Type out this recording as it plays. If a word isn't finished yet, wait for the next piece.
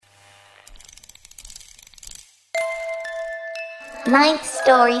Ninth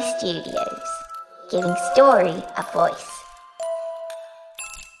Story Studios, giving story a voice.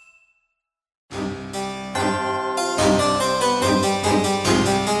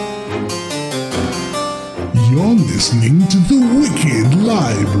 You're listening to The Wicked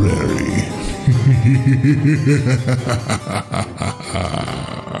Library.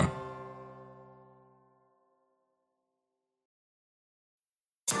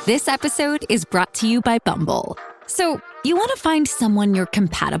 This episode is brought to you by Bumble. So, you want to find someone you're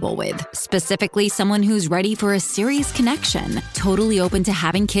compatible with, specifically someone who's ready for a serious connection, totally open to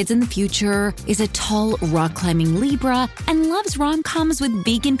having kids in the future, is a tall, rock-climbing Libra, and loves rom-coms with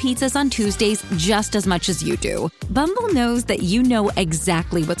vegan pizzas on Tuesdays just as much as you do. Bumble knows that you know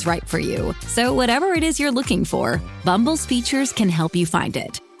exactly what's right for you. So whatever it is you're looking for, Bumble's features can help you find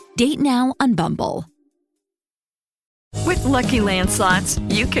it. Date now on Bumble. With Lucky Land Slots,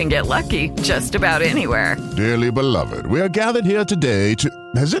 you can get lucky just about anywhere. Dearly beloved, we are gathered here today to...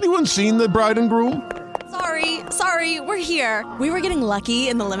 Has anyone seen the bride and groom? Sorry, we're here. We were getting lucky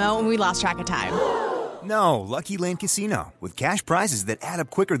in the limo and we lost track of time. No, Lucky Land Casino, with cash prizes that add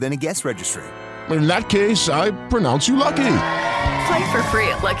up quicker than a guest registry. In that case, I pronounce you lucky. Play for free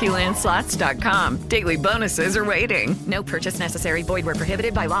at LuckyLandSlots.com. Daily bonuses are waiting. No purchase necessary. Void where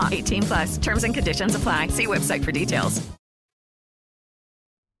prohibited by law. 18+. Terms and conditions apply. See website for details.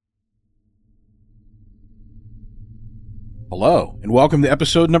 Hello, and welcome to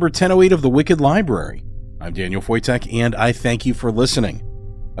episode number 1008 of The Wicked Library. I'm Daniel Foytek, and I thank you for listening.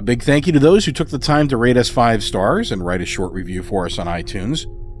 A big thank you to those who took the time to rate us 5 stars and write a short review for us on iTunes.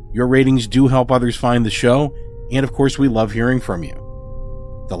 Your ratings do help others find the show, and of course we love hearing from you.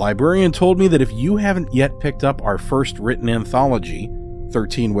 The librarian told me that if you haven't yet picked up our first written anthology,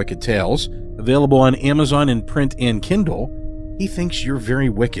 13 Wicked Tales, available on Amazon in print and Kindle, he thinks you're very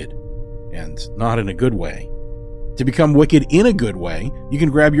wicked, and not in a good way. To become wicked in a good way, you can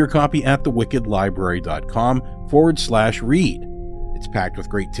grab your copy at thewickedlibrary.com/read. It's packed with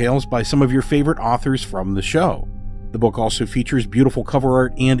great tales by some of your favorite authors from the show. The book also features beautiful cover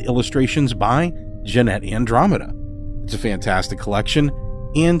art and illustrations by Jeanette Andromeda. It's a fantastic collection,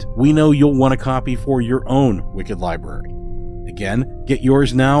 and we know you'll want a copy for your own Wicked Library. Again, get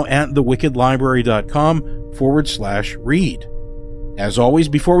yours now at thewickedlibrary.com/read. As always,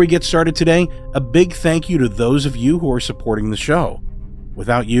 before we get started today, a big thank you to those of you who are supporting the show.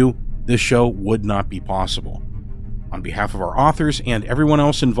 Without you, this show would not be possible. On behalf of our authors and everyone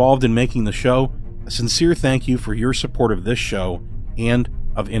else involved in making the show, a sincere thank you for your support of this show and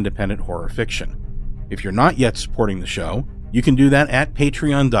of independent horror fiction. If you're not yet supporting the show, you can do that at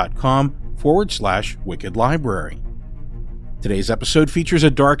patreon.com/Wicked Library. Today's episode features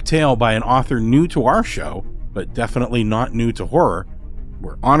a dark tale by an author new to our show, but definitely not new to horror.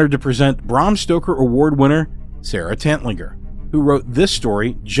 We're honored to present Bram Stoker Award winner Sara Tantlinger, who wrote this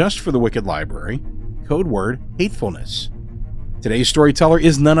story just for the Wicked Library, code word HATEFULNESS. Today's storyteller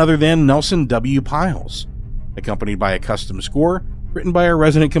is none other than Nelson W. Piles, accompanied by a custom score written by our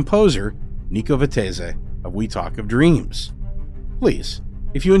resident composer, Nico Vitese of We Talk of Dreams. Please,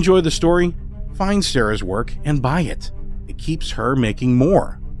 if you enjoy the story, find Sara's work and buy it. It keeps her making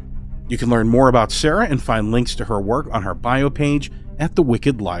more. You can learn more about Sara and find links to her work on her bio page at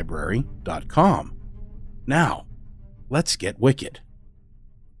thewickedlibrary.com. Now, let's get wicked.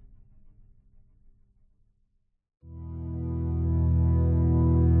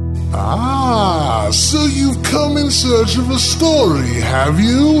 Ah, so you've come in search of a story, have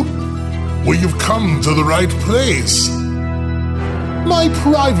you? Well, you've come to the right place. My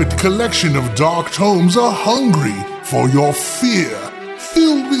private collection of dark tomes are hungry for your fear,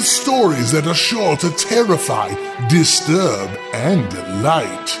 filled with stories that are sure to terrify, disturb, and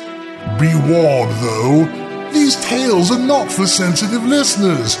delight. Be warned, though, these tales are not for sensitive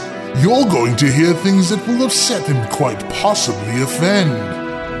listeners. You're going to hear things that will upset and quite possibly offend.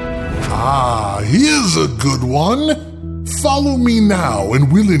 Ah, here's a good one. Follow me now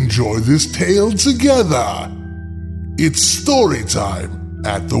and we'll enjoy this tale together. It's story time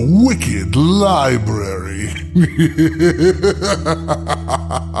at the Wicked Library.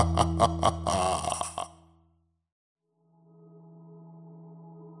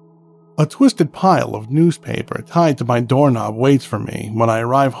 A twisted pile of newspaper tied to my doorknob waits for me when I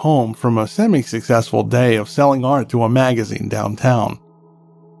arrive home from a semi-successful day of selling art to a magazine downtown.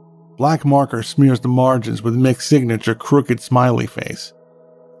 Black marker smears the margins with Mick's signature crooked smiley face.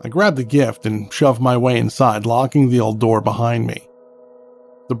 I grab the gift and shove my way inside, locking the old door behind me.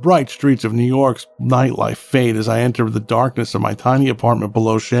 The bright streets of New York's nightlife fade as I enter the darkness of my tiny apartment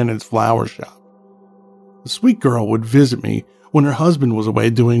below Shannon's flower shop. The sweet girl would visit me when her husband was away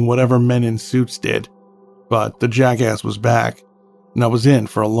doing whatever men in suits did, but the jackass was back, and I was in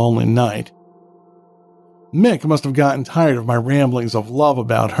for a lonely night. Mick must have gotten tired of my ramblings of love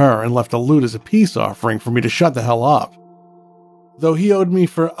about her and left a loot as a peace offering for me to shut the hell up. Though he owed me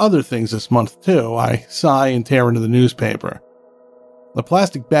for other things this month too, I sigh and tear into the newspaper. The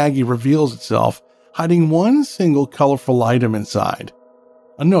plastic baggie reveals itself, hiding one single colorful item inside.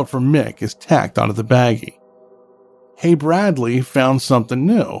 A note from Mick is tacked onto the baggie. "Hey Bradley, found something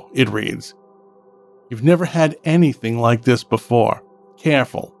new," it reads. "You've never had anything like this before.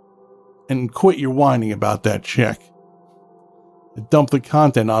 Careful. And quit your whining about that chick." I dumped the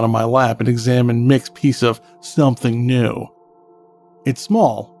content onto my lap and examined Mick's piece of something new. It's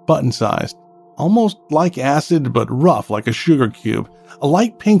small, button-sized, almost like acid but rough like a sugar cube, a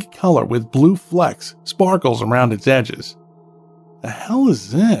light pink color with blue flecks, sparkles around its edges. The hell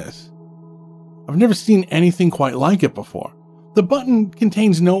is this? I've never seen anything quite like it before. The button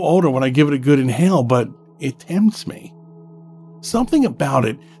contains no odor when I give it a good inhale, but it tempts me. Something about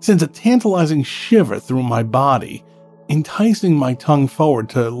it sends a tantalizing shiver through my body, enticing my tongue forward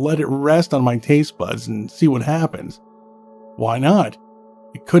to let it rest on my taste buds and see what happens. Why not?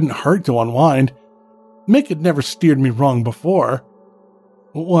 It couldn't hurt to unwind. Mick had never steered me wrong before.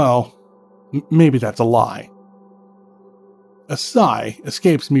 Well, maybe that's a lie. A sigh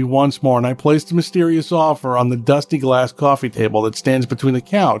escapes me once more, and I place the mysterious offer on the dusty glass coffee table that stands between the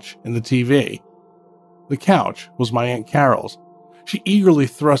couch and the TV. The couch was my Aunt Carol's. She eagerly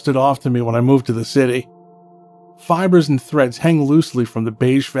thrust it off to me when I moved to the city. Fibers and threads hang loosely from the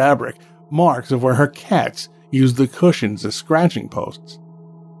beige fabric, marks of where her cats used the cushions as scratching posts.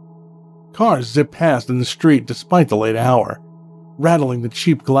 Cars zip past in the street despite the late hour, rattling the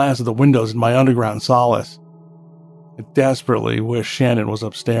cheap glass of the windows in my underground solace. I desperately wish Shannon was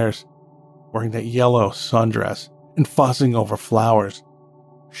upstairs, wearing that yellow sundress and fussing over flowers.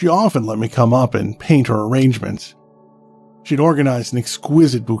 She often let me come up and paint her arrangements. She'd organized an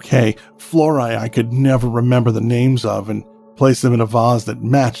exquisite bouquet, flori I could never remember the names of, and placed them in a vase that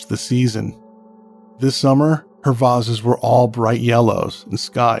matched the season. This summer, her vases were all bright yellows and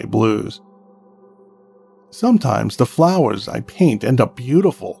sky blues. Sometimes the flowers I paint end up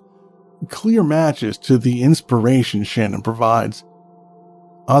beautiful, clear matches to the inspiration Shannon provides.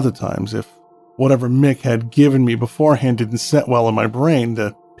 Other times, if whatever Mick had given me beforehand didn't set well in my brain,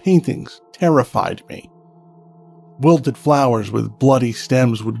 the paintings terrified me. Wilted flowers with bloody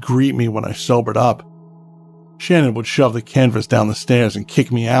stems would greet me when I sobered up. Shannon would shove the canvas down the stairs and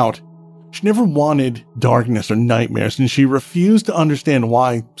kick me out. She never wanted darkness or nightmares, and she refused to understand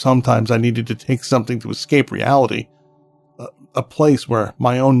why sometimes I needed to take something to escape reality. A place where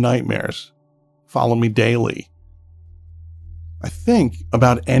my own nightmares follow me daily. I think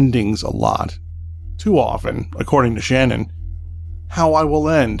about endings a lot. Too often, according to Shannon. How I will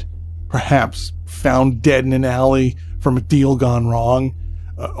end. Perhaps found dead in an alley from a deal gone wrong,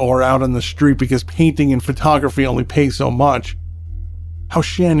 or out on the street because painting and photography only pay so much. How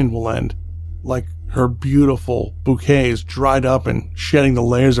Shannon will end, like her beautiful bouquets dried up and shedding the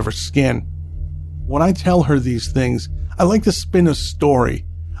layers of her skin. When I tell her these things, I like to spin a story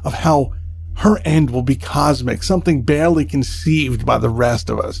of how her end will be cosmic, something barely conceived by the rest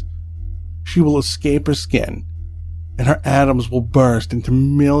of us. She will escape her skin, and her atoms will burst into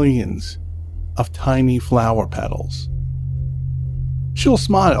millions of tiny flower petals. She'll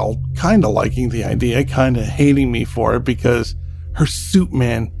smile, kinda liking the idea, kinda hating me for it, because her suit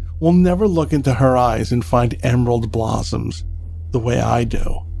man will never look into her eyes and find emerald blossoms the way I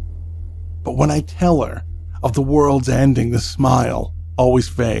do. But when I tell her of the world's ending, the smile always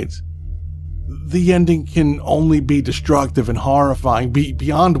fades. The ending can only be destructive and horrifying,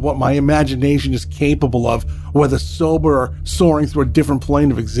 beyond what my imagination is capable of, whether sober or soaring through a different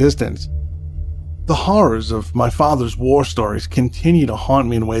plane of existence. The horrors of my father's war stories continue to haunt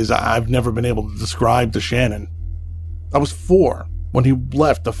me in ways I've never been able to describe to Shannon. I was 4 when he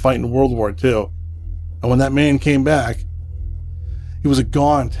left to fight in World War II, and when that man came back, he was a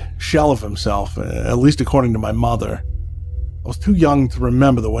gaunt shell of himself, at least according to my mother. I was too young to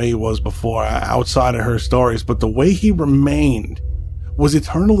remember the way he was before, outside of her stories, but the way he remained was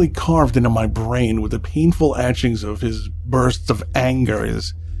eternally carved into my brain with the painful etchings of his bursts of anger,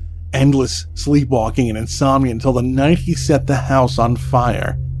 his endless sleepwalking and insomnia, until the night he set the house on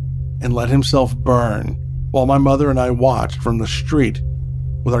fire and let himself burn, while my mother and I watched from the street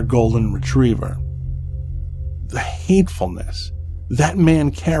with our golden retriever. The hatefulness that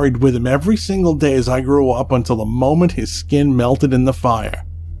man carried with him every single day as I grew up, until the moment his skin melted in the fire.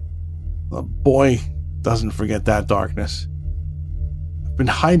 The boy doesn't forget that darkness. I've been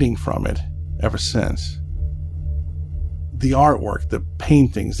hiding from it ever since. The artwork, the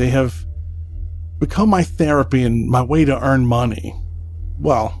paintings, they have become my therapy and my way to earn money.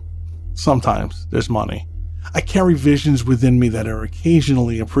 Well, sometimes there's money. I carry visions within me that are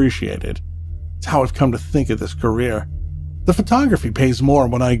occasionally appreciated. It's how I've come to think of this career. The photography pays more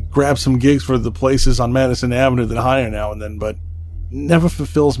when I grab some gigs for the places on Madison Avenue that hire now and then, but never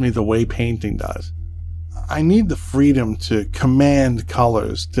fulfills me the way painting does. I need the freedom to command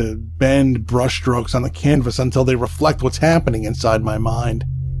colors, to bend brushstrokes on the canvas until they reflect what's happening inside my mind.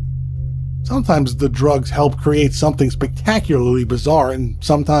 Sometimes the drugs help create something spectacularly bizarre, and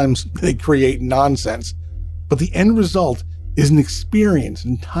sometimes they create nonsense. But the end result is an experience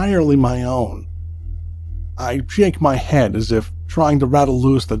entirely my own. I shake my head as if trying to rattle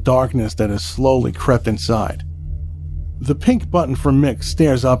loose the darkness that has slowly crept inside. The pink button from Mick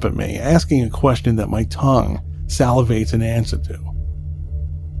stares up at me, asking a question that my tongue salivates an answer to.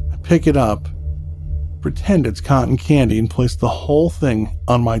 I pick it up, pretend it's cotton candy, and place the whole thing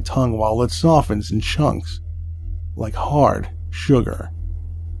on my tongue while it softens in chunks, like hard sugar.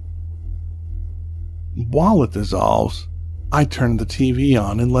 While it dissolves, I turn the TV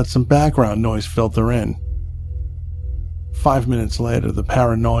on and let some background noise filter in. 5 minutes later, the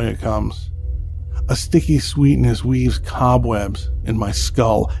paranoia comes. A sticky sweetness weaves cobwebs in my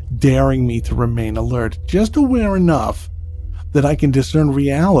skull, daring me to remain alert, just aware enough that I can discern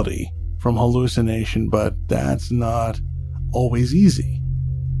reality from hallucination, but that's not always easy.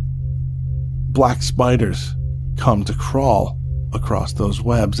 Black spiders come to crawl across those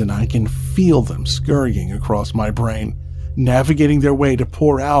webs, and I can feel them scurrying across my brain, navigating their way to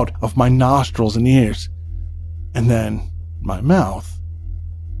pour out of my nostrils and ears, and then my mouth.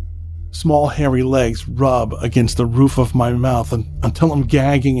 Small hairy legs rub against the roof of my mouth until I'm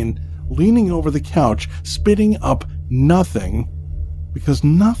gagging and leaning over the couch, spitting up nothing because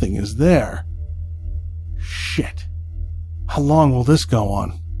nothing is there. Shit. How long will this go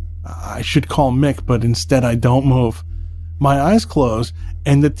on? I should call Mick, but instead I don't move. My eyes close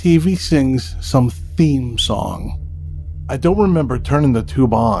and the TV sings some theme song. I don't remember turning the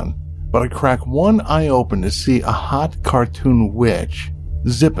tube on, but I crack one eye open to see a hot cartoon witch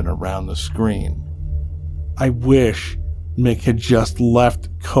zipping around the screen. I wish Mick had just left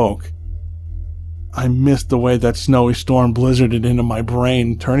Coke. I missed the way that snowy storm blizzarded into my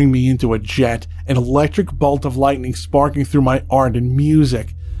brain, turning me into a jet, an electric bolt of lightning sparking through my art and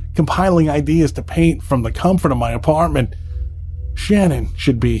music, compiling ideas to paint from the comfort of my apartment. Shannon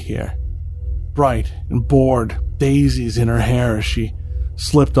should be here, bright and bored, daisies in her hair as she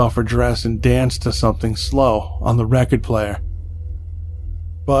slipped off her dress and danced to something slow on the record player.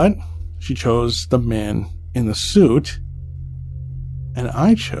 But she chose the man in the suit, and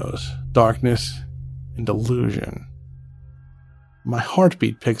I chose darkness and delusion. My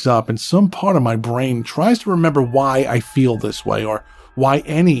heartbeat picks up, and some part of my brain tries to remember why I feel this way or why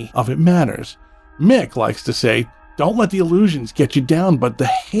any of it matters. Mick likes to say, "Don't let the illusions get you down," but the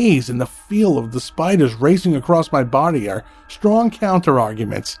haze and the feel of the spiders racing across my body are strong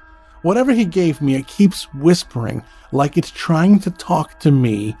counter-arguments. Whatever he gave me, it keeps whispering like it's trying to talk to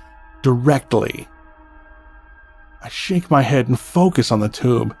me directly. I shake my head and focus on the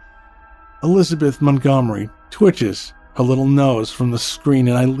tube. Elizabeth Montgomery twitches her little nose from the screen,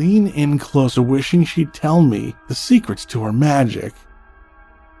 and I lean in closer, wishing she'd tell me the secrets to her magic.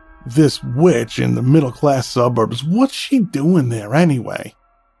 This witch in the middle-class suburbs, what's she doing there anyway?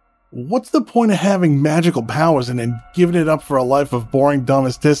 What's the point of having magical powers and then giving it up for a life of boring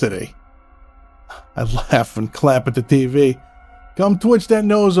domesticity? I laugh and clap at the TV. "Come twitch that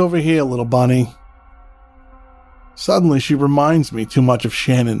nose over here, little bunny." Suddenly she reminds me too much of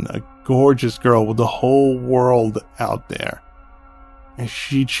Shannon, a gorgeous girl with the whole world out there. And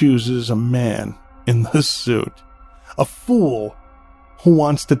she chooses a man in the suit. A fool who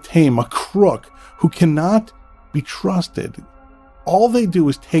wants to tame, a crook who cannot be trusted. All they do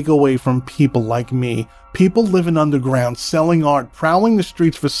is take away from people like me, people living underground, selling art, prowling the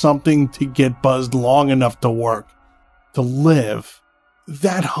streets for something to get buzzed long enough to work, to live.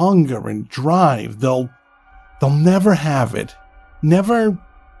 That hunger and drive, they'll never have it, never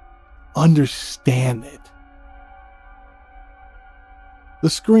understand it. The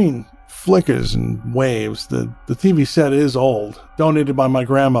screen flickers and waves. The TV set is old, donated by my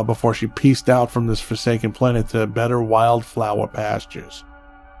grandma before she pieced out from this forsaken planet to better wildflower pastures.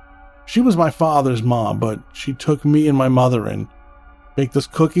 She was my father's mom, but she took me and my mother in, baked us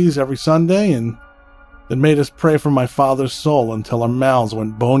cookies every Sunday, and then made us pray for my father's soul until our mouths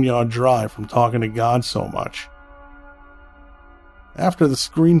went boneyard dry from talking to God so much. After the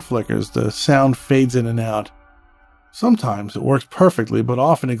screen flickers, the sound fades in and out. Sometimes it works perfectly, but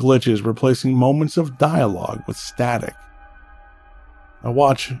often it glitches, replacing moments of dialogue with static. I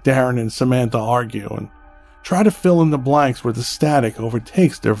watch Darren and Samantha argue and try to fill in the blanks where the static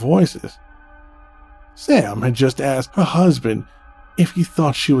overtakes their voices. Sam had just asked her husband if he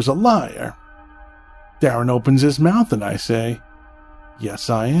thought she was a liar. Darren opens his mouth and I say, "Yes,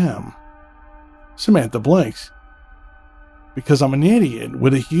 I am." Samantha blinks. "Because I'm an idiot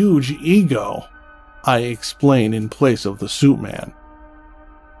with a huge ego," I explain in place of the suit man.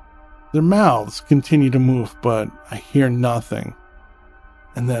 Their mouths continue to move, but I hear nothing.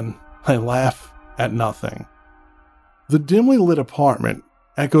 And then I laugh at nothing. The dimly lit apartment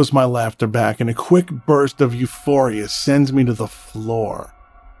echoes my laughter back, and a quick burst of euphoria sends me to the floor.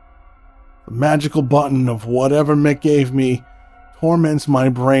 The magical button of whatever Mick gave me torments my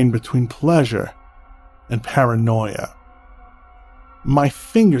brain between pleasure and paranoia. My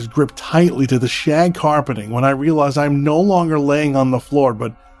fingers grip tightly to the shag carpeting when I realize I'm no longer laying on the floor,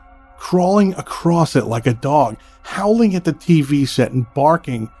 but crawling across it like a dog, howling at the TV set and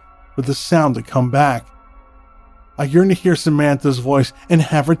barking for the sound to come back. I yearn to hear Samantha's voice and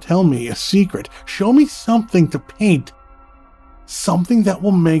have her tell me a secret, show me something to paint, something that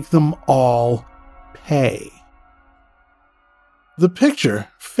will make them all pay. The picture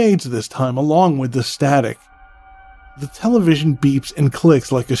fades this time along with the static. The television beeps and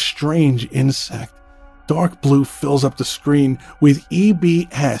clicks like a strange insect. Dark blue fills up the screen with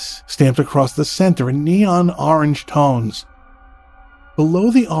EBS stamped across the center in neon orange tones.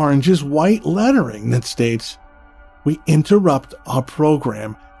 Below the orange is white lettering that states, "We interrupt our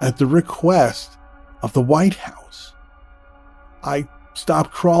program at the request of the White House." I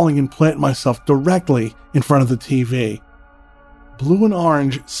stop crawling and plant myself directly in front of the TV. Blue and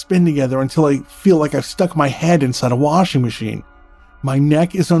orange spin together until I feel like I've stuck my head inside a washing machine. My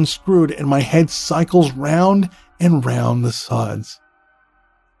neck is unscrewed and my head cycles round and round the suds.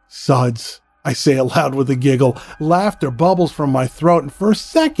 "Suds," I say aloud with a giggle. Laughter bubbles from my throat, and for a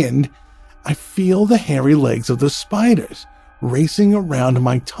second, I feel the hairy legs of the spiders racing around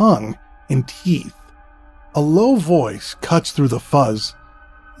my tongue and teeth. A low voice cuts through the fuzz,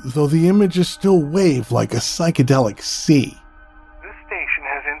 though the images still wave like a psychedelic sea. "This station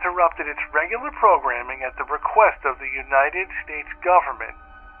has interrupted its regular programming at the request of the United States government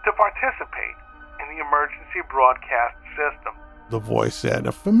to participate in the emergency broadcast system," the voice said,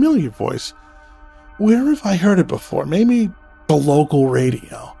 a familiar voice. Where have I heard it before? Maybe the local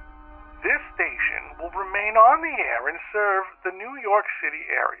radio. "This station will remain on the air and serve the New York City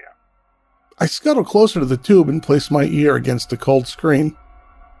area." I scuttle closer to the tube and place my ear against the cold screen,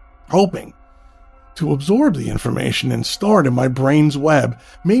 hoping to absorb the information and store it in my brain's web.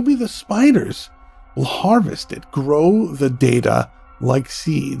 Maybe the spiders will harvest it, grow the data like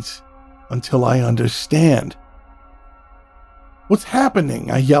seeds until I understand. "What's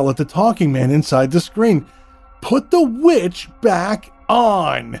happening?" I yell at the talking man inside the screen. "Put the witch back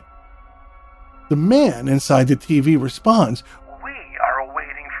on!" The man inside the TV responds, "We are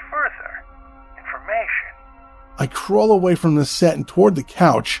awaiting further information." I crawl away from the set and toward the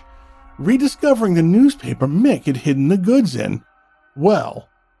couch, rediscovering the newspaper Mick had hidden the goods in. Well,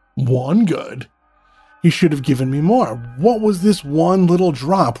 one good. He should have given me more. What was this one little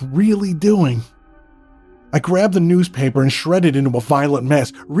drop really doing? I grabbed the newspaper and shredded it into a violent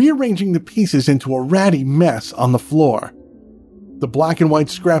mess, rearranging the pieces into a ratty mess on the floor. The black and white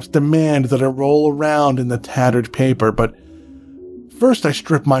scraps demand that I roll around in the tattered paper, but first I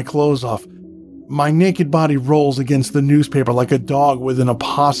strip my clothes off. My naked body rolls against the newspaper like a dog with an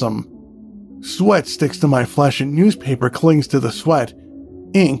opossum. Sweat sticks to my flesh and newspaper clings to the sweat.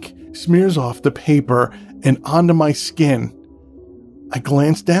 Ink smears off the paper and onto my skin. I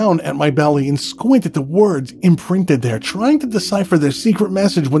glance down at my belly and squint at the words imprinted there, trying to decipher their secret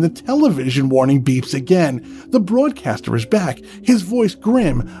message when the television warning beeps again. The broadcaster is back, his voice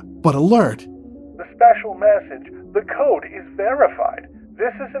grim but alert. "The special message, the code is verified.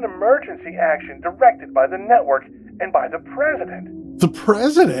 This is an emergency action directed by the network and by the president." The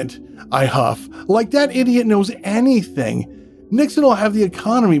president? I huff. Like that idiot knows anything. Nixon will have the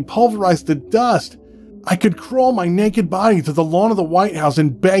economy pulverized to dust. I could crawl my naked body to the lawn of the White House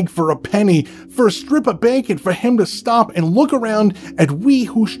and beg for a penny, for a strip of bacon, for him to stop and look around at we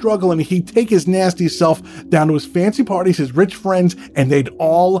who struggle, and he'd take his nasty self down to his fancy parties, his rich friends, and they'd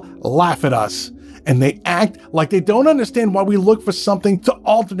all laugh at us. And they act like they don't understand why we look for something to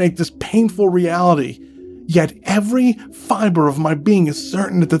alternate this painful reality. Yet every fiber of my being is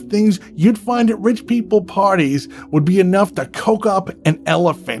certain that the things you'd find at rich people parties would be enough to coke up an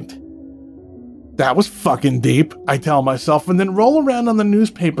elephant. That was fucking deep, I tell myself, and then roll around on the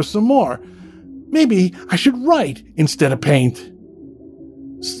newspaper some more. Maybe I should write instead of paint.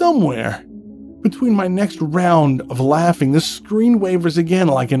 Somewhere Between my next round of laughing, the screen wavers again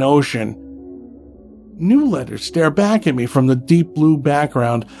like an ocean. New letters stare back at me from the deep blue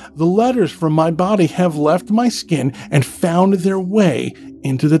background. The letters from my body have left my skin and found their way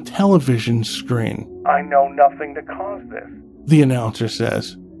into the television screen. I know nothing to cause this, the announcer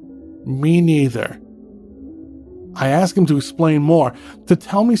says. Me neither. I ask him to explain more, to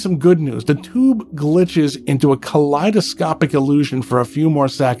tell me some good news. The tube glitches into a kaleidoscopic illusion for a few more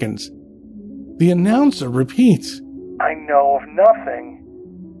seconds. The announcer repeats, I know of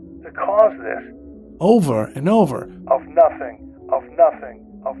nothing to cause this. Over and over. Of nothing, of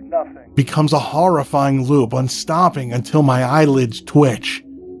nothing, of nothing. Becomes a horrifying loop, unstopping until my eyelids twitch.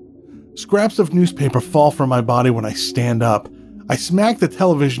 Scraps of newspaper fall from my body when I stand up. I smack the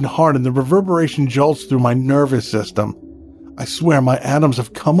television hard and the reverberation jolts through my nervous system. I swear my atoms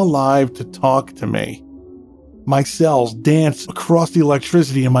have come alive to talk to me. My cells dance across the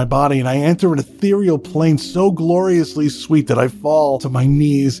electricity in my body and I enter an ethereal plane so gloriously sweet that I fall to my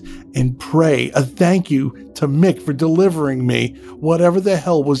knees and pray a thank you to Mick for delivering me whatever the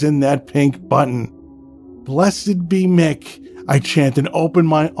hell was in that pink button. Blessed be Mick, I chant and open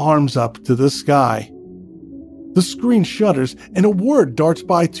my arms up to the sky. The screen shudders, and a word darts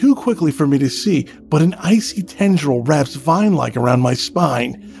by too quickly for me to see, but an icy tendril wraps vine-like around my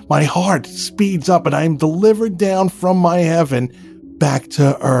spine. My heart speeds up, and I am delivered down from my heaven back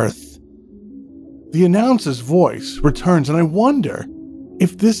to earth. The announcer's voice returns, and I wonder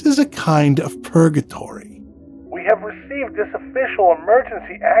if this is a kind of purgatory. We have received this official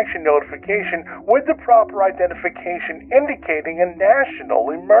emergency action notification with the proper identification indicating a national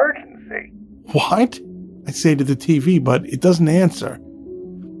emergency. What? I say to the TV, but it doesn't answer.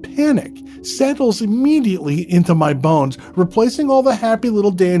 Panic settles immediately into my bones, replacing all the happy little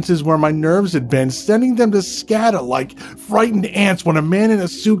dances where my nerves had been, sending them to scatter like frightened ants when a man in a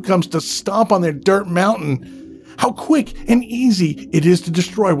suit comes to stomp on their dirt mountain. How quick and easy it is to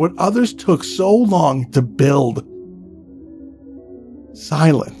destroy what others took so long to build.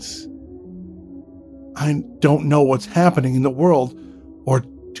 Silence. I don't know what's happening in the world, or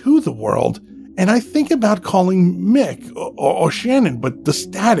to the world, and I think about calling Mick or Shannon, but the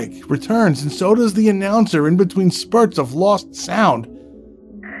static returns, and so does the announcer in between spurts of lost sound.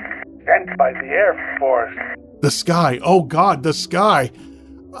 Sent by the Air Force. The sky. Oh God, the sky.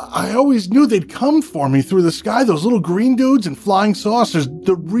 I always knew they'd come for me through the sky, those little green dudes and flying saucers.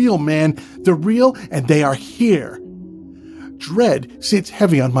 They're real, man. They're real, and they are here. Dread sits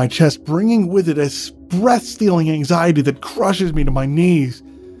heavy on my chest, bringing with it a breath-stealing anxiety that crushes me to my knees.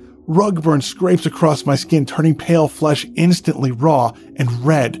 Rug burn scrapes across my skin, turning pale flesh instantly raw and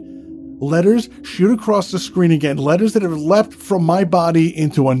red. Letters shoot across the screen again, letters that have leapt from my body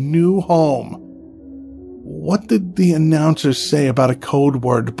into a new home. What did the announcer say about a code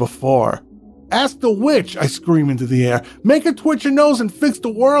word before? Ask the witch, I scream into the air. Make her twitch her nose and fix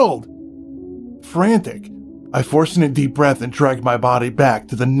the world. Frantic, I force in a deep breath and drag my body back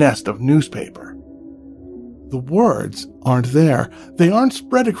to the nest of newspaper. The words aren't there. They aren't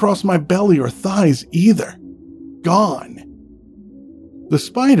spread across my belly or thighs either. Gone. The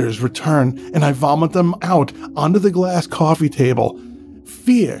spiders return, and I vomit them out onto the glass coffee table.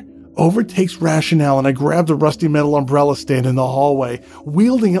 Fear overtakes rationale, and I grab the rusty metal umbrella stand in the hallway.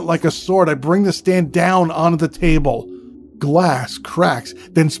 Wielding it like a sword, I bring the stand down onto the table. Glass cracks,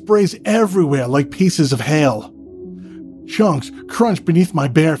 then sprays everywhere like pieces of hail. Chunks crunch beneath my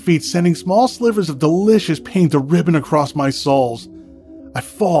bare feet, sending small slivers of delicious paint a ribbon across my soles. I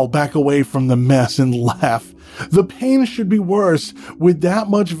fall back away from the mess and laugh. The pain should be worse with that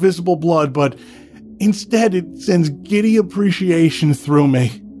much visible blood, but instead it sends giddy appreciation through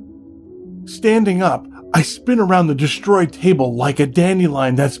me. Standing up, I spin around the destroyed table like a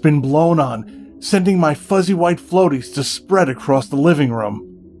dandelion that's been blown on, sending my fuzzy white floaties to spread across the living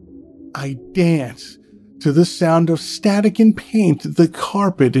room. I dance to the sound of static and paint the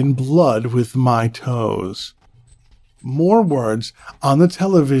carpet in blood with my toes. More words on the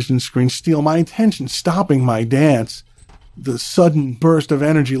television screen steal my attention, stopping my dance. The sudden burst of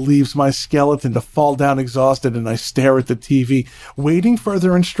energy leaves my skeleton to fall down exhausted, and I stare at the TV, waiting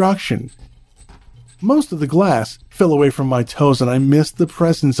further instruction. Most of the glass fell away from my toes, and I missed the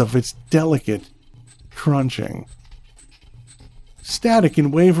presence of its delicate crunching. Static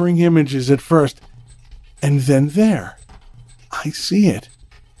and wavering images at first, and then there, I see it.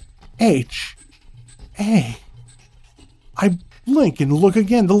 H-A. I blink and look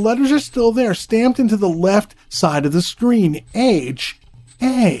again. The letters are still there, stamped into the left side of the screen.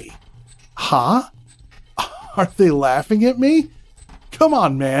 H-A. Huh? Are they laughing at me? Come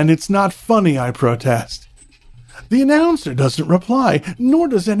on, man, it's not funny, I protest. The announcer doesn't reply, nor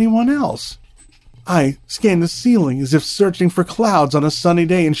does anyone else. I scan the ceiling as if searching for clouds on a sunny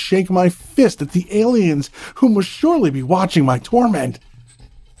day and shake my fist at the aliens who must surely be watching my torment.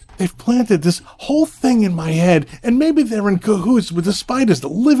 They've planted this whole thing in my head, and maybe they're in cahoots with the spiders that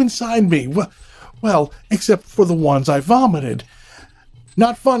live inside me. Well, except for the ones I vomited.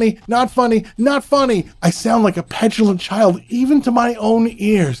 Not funny, not funny, not funny. I sound like a petulant child, even to my own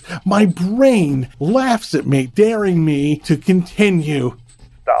ears. My brain laughs at me, daring me to continue.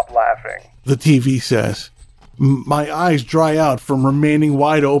 Stop laughing, the TV says. My eyes dry out from remaining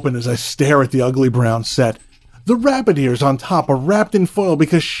wide open as I stare at the ugly brown set. The rabbit ears on top are wrapped in foil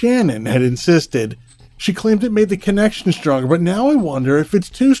because Shannon had insisted. She claimed it made the connection stronger, but now I wonder if it's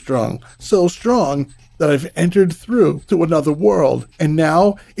too strong. So strong that I've entered through to another world, and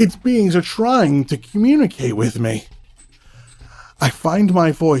now its beings are trying to communicate with me. I find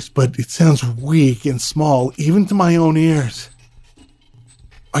my voice, but it sounds weak and small, even to my own ears.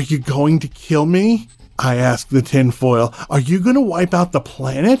 Are you going to kill me? I ask the tinfoil. Are you going to wipe out the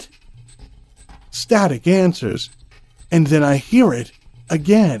planet? Static answers, and then I hear it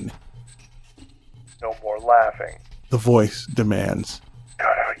again. No more laughing, the voice demands.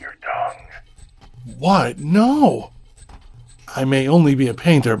 Cut out your tongue. What? No! I may only be a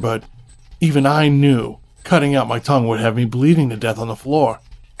painter, but even I knew cutting out my tongue would have me bleeding to death on the floor.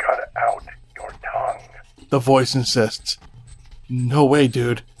 Cut out your tongue, the voice insists. No way,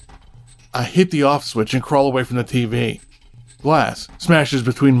 dude. I hit the off switch and crawl away from the TV. Glass smashes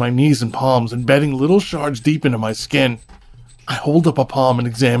between my knees and palms, embedding little shards deep into my skin. I hold up a palm and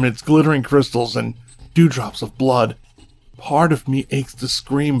examine its glittering crystals and dewdrops of blood. Part of me aches to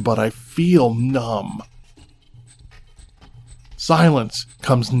scream, but I feel numb. Silence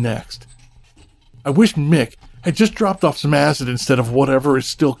comes next. I wish Mick had just dropped off some acid instead of whatever is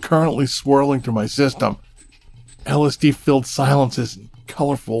still currently swirling through my system. LSD-filled silences in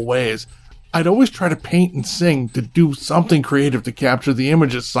colorful ways. I'd always try to paint and sing to do something creative to capture the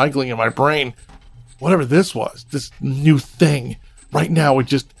images cycling in my brain. Whatever this was, this new thing, right now it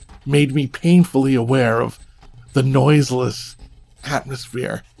just made me painfully aware of the noiseless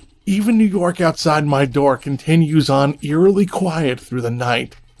atmosphere. Even New York outside my door continues on eerily quiet through the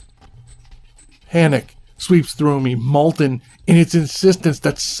night. Panic sweeps through me, molten in its insistence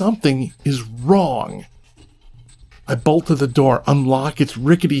that something is wrong. I bolt to the door, unlock its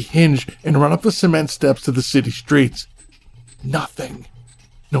rickety hinge, and run up the cement steps to the city streets. Nothing.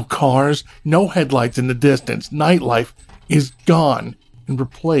 No cars, no headlights in the distance. Nightlife is gone and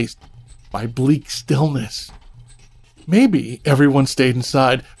replaced by bleak stillness. Maybe everyone stayed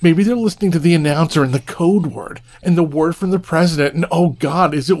inside. Maybe they're listening to the announcer and the code word and the word from the president. And oh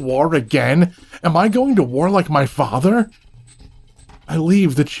God, is it war again? Am I going to war like my father? I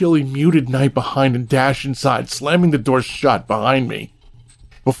leave the chilly, muted night behind and dash inside, slamming the door shut behind me.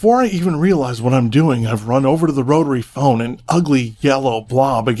 Before I even realize what I'm doing, I've run over to the rotary phone, an ugly yellow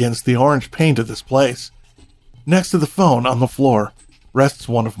blob against the orange paint of this place. Next to the phone, on the floor, rests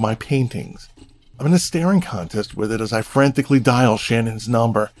one of my paintings. I'm in a staring contest with it as I frantically dial Shannon's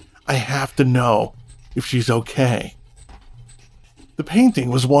number. I have to know if she's okay. The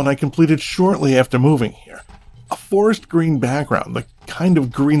painting was one I completed shortly after moving here. A forest green background, the kind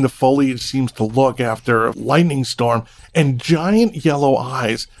of green the foliage seems to look after a lightning storm, and giant yellow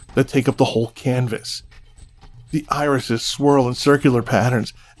eyes that take up the whole canvas. The irises swirl in circular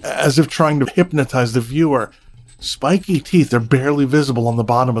patterns, as if trying to hypnotize the viewer. Spiky teeth are barely visible on the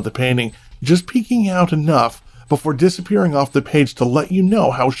bottom of the painting, just peeking out enough before disappearing off the page to let you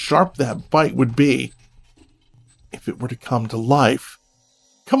know how sharp that bite would be if it were to come to life.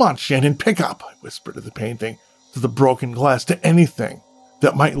 Come on, Shannon, pick up, I whisper to the painting, to the broken glass, to anything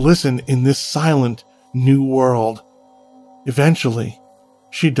that might listen in this silent new world. Eventually,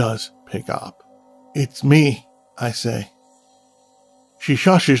 she does pick up. It's me, I say. She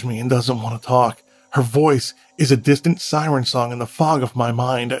shushes me and doesn't want to talk. Her voice is a distant siren song in the fog of my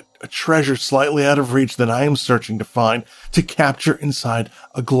mind, a treasure slightly out of reach that I am searching to find, to capture inside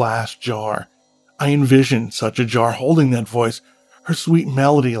a glass jar. I envision such a jar holding that voice, her sweet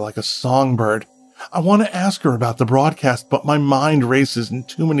melody like a songbird. I want to ask her about the broadcast, but my mind races in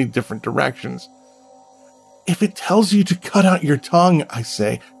too many different directions. If it tells you to cut out your tongue, I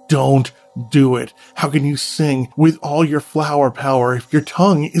say, don't do it. How can you sing with all your flower power if your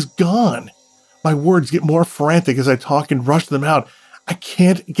tongue is gone? My words get more frantic as I talk and rush them out. I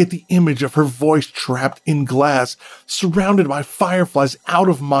can't get the image of her voice trapped in glass, surrounded by fireflies, out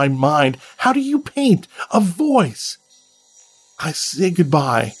of my mind. How do you paint a voice? I say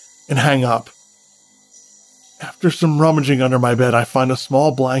goodbye and hang up. After some rummaging under my bed, I find a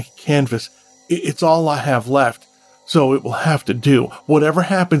small blank canvas. It's all I have left. so it will have to do. Whatever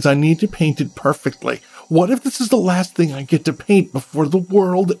happens, I need to paint it perfectly. What if this is the last thing I get to paint before the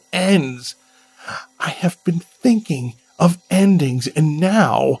world ends? I have been thinking of endings, and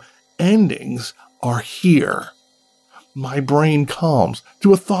now endings are here. My brain calms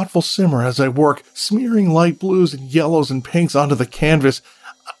to a thoughtful simmer as I work, smearing light blues and yellows and pinks onto the canvas.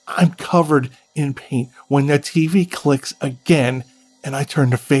 I'm covered in paint when the TV clicks again, and I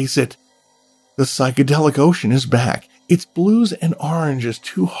turn to face it. The psychedelic ocean is back. Its blues and oranges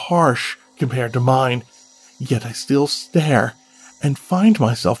too harsh compared to mine, yet I still stare and find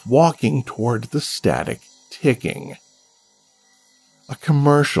myself walking toward the static ticking. A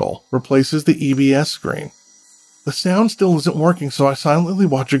commercial replaces the EBS screen. The sound still isn't working, so I silently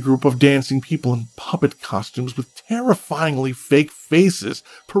watch a group of dancing people in puppet costumes with terrifyingly fake faces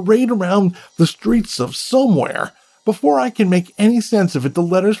parade around the streets of somewhere. Before I can make any sense of it, the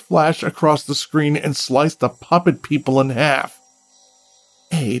letters flash across the screen and slice the puppet people in half.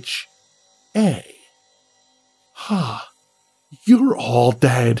 H-A. Ha. You're all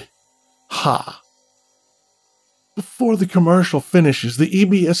dead. Ha. Before the commercial finishes, the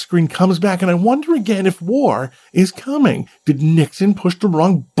EBS screen comes back, and I wonder again if war is coming. Did Nixon push the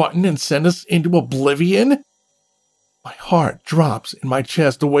wrong button and send us into oblivion? My heart drops in my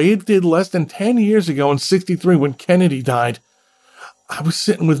chest the way it did less than 10 years ago in '63 when Kennedy died. I was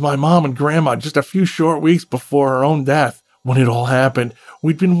sitting with my mom and grandma just a few short weeks before her own death when it all happened.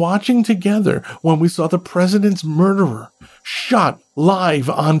 We'd been watching together when we saw the president's murderer shot live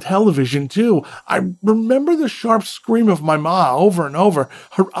on television, too. I remember the sharp scream of my ma over and over,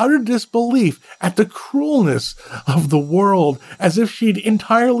 her utter disbelief at the cruelness of the world, as if she'd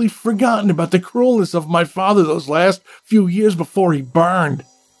entirely forgotten about the cruelness of my father those last few years before he burned.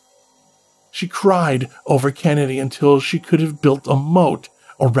 She cried over Kennedy until she could have built a moat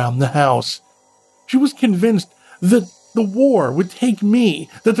around the house. She was convinced that the war would take me,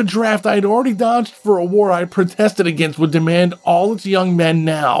 that the draft I had already dodged for a war I protested against would demand all its young men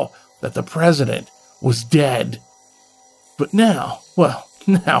now, that the president was dead. But now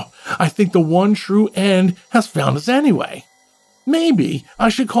I think the one true end has found us anyway. Maybe I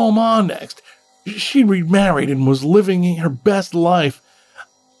should call Ma next. She'd remarried and was living her best life.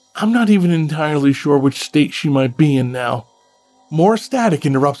 I'm not even entirely sure which state she might be in now. More static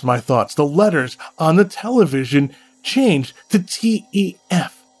interrupts my thoughts. The letters on the television changed to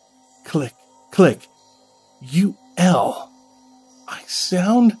T-E-F. Click, click. U-L. I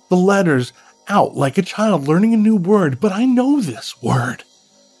sound the letters out like a child learning a new word, but I know this word.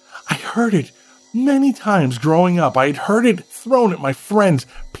 I heard it many times growing up. I had heard it thrown at my friends,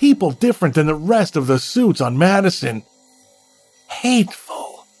 people different than the rest of the suits on Madison. Hateful.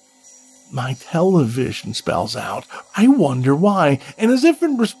 My television spells out. I wonder why, and as if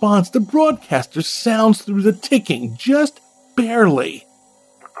in response, the broadcaster sounds through the ticking, just barely.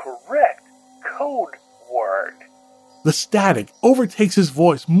 The correct code word. The static overtakes his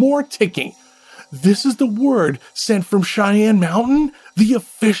voice, more ticking. This is the word sent from Cheyenne Mountain? The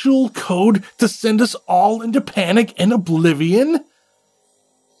official code to send us all into panic and oblivion?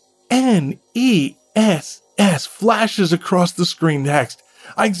 N-E-S-S flashes across the screen next.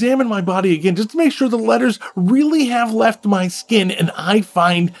 I examine my body again just to make sure the letters really have left my skin, and I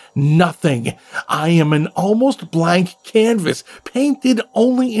find nothing. I am an almost blank canvas, painted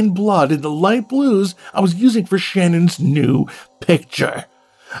only in blood in the light blues I was using for Shannon's new picture.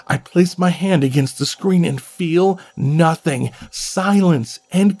 I place my hand against the screen and feel nothing. Silence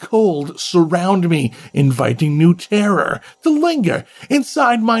and cold surround me, inviting new terror to linger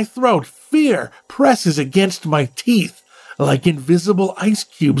inside my throat. Fear presses against my teeth like invisible ice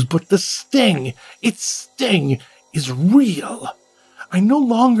cubes, but the sting, its sting, is real. I no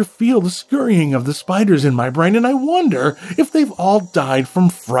longer feel the scurrying of the spiders in my brain, and I wonder if they've all died from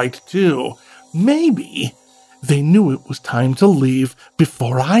fright too. Maybe they knew it was time to leave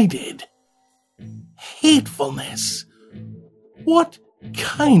before I did. Hatefulness. What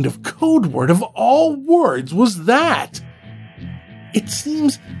kind of code word of all words was that? It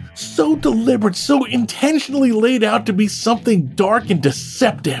seems so deliberate, so intentionally laid out to be something dark and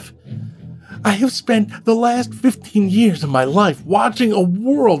deceptive. I have spent the last 15 years of my life watching a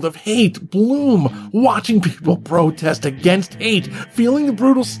world of hate bloom, watching people protest against hate, feeling the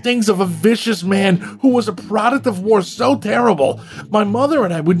brutal stings of a vicious man who was a product of war so terrible. My mother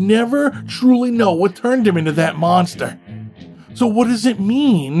and I would never truly know what turned him into that monster. So what does it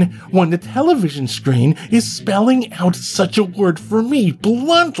mean when the television screen is spelling out such a word for me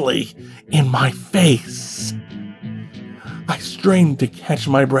bluntly in my face? I strain to catch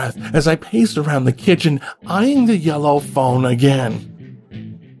my breath as I pace around the kitchen, eyeing the yellow phone again.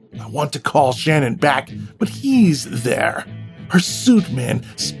 I want to call Shannon back, but he's there. Her suit man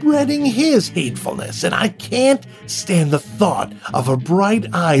spreading his hatefulness, and I can't stand the thought of her bright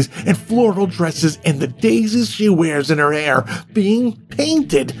eyes and floral dresses and the daisies she wears in her hair being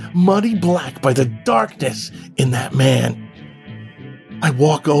painted muddy black by the darkness in that man. I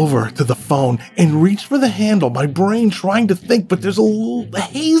walk over to the phone and reach for the handle, my brain trying to think, but there's a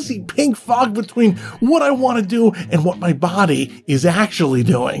hazy pink fog between what I want to do and what my body is actually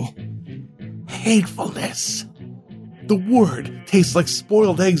doing. Hatefulness. The word tastes like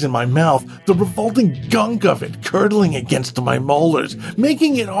spoiled eggs in my mouth, the revolting gunk of it curdling against my molars,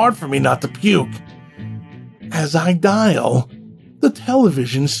 making it hard for me not to puke. As I dial, the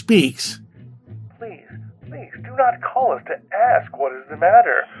television speaks. Please, do not call us to ask what is the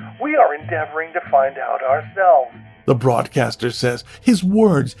matter. We are endeavoring to find out ourselves. The broadcaster says, his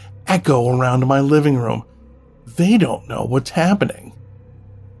words echo around my living room. They don't know what's happening.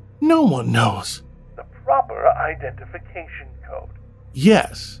 No one knows. Proper identification code.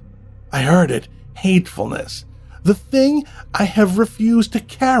 Yes, I heard it. Hatefulness. The thing I have refused to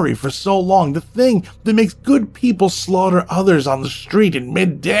carry for so long. The thing that makes good people slaughter others on the street in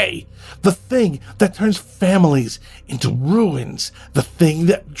midday. The thing that turns families into ruins. The thing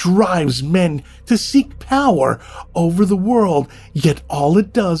that drives men to seek power over the world. Yet all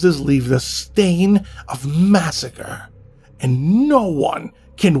it does is leave the stain of massacre. And no one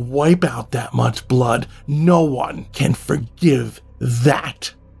can wipe out that much blood. No one can forgive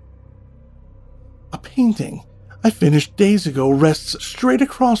that. A painting I finished days ago rests straight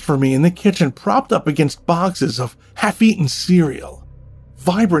across from me in the kitchen, propped up against boxes of half-eaten cereal.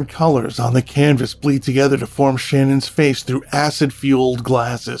 Vibrant colors on the canvas bleed together to form Shannon's face through acid-fueled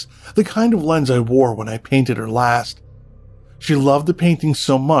glasses, the kind of lens I wore when I painted her last. She loved the painting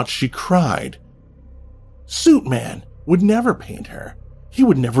so much she cried. Suit Man would never paint her. He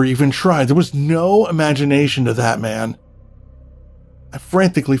would never even try. There was no imagination to that man. I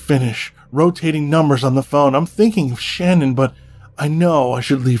frantically finish, rotating numbers on the phone. I'm thinking of Shannon, but I know I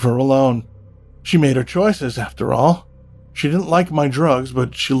should leave her alone. She made her choices, after all. She didn't like my drugs,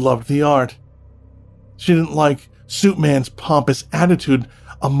 but she loved the art. She didn't like Suit Man's pompous attitude,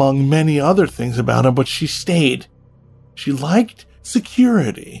 among many other things about him, but she stayed. She liked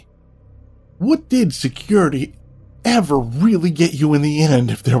security. What did security ever really get you in the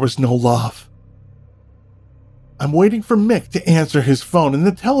end if there was no love? I'm waiting for Mick to answer his phone, and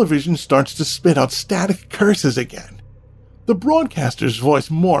the television starts to spit out static curses again. The broadcaster's voice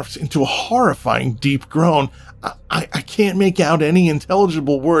morphs into a horrifying deep groan. I can't make out any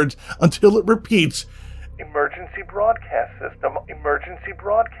intelligible words until it repeats, Emergency broadcast system, emergency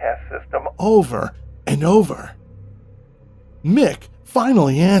broadcast system, over and over. Mick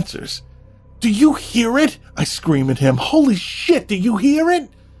finally answers. Do you hear it? I scream at him. Holy shit, do you hear it?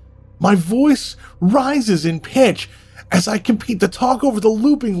 My voice rises in pitch as I compete to talk over the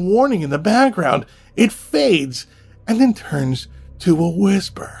looping warning in the background. It fades and then turns to a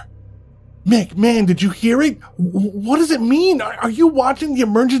whisper. Mick, man, did you hear it? What does it mean? Are you watching the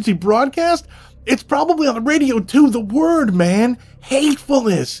emergency broadcast? It's probably on the radio too. The word, man.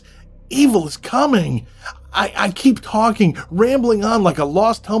 Hatefulness. Evil is coming. I keep talking, rambling on like a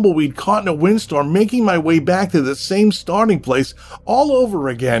lost tumbleweed caught in a windstorm, making my way back to the same starting place all over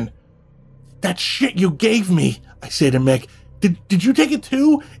again. That shit you gave me, I say to Mick. Did you take it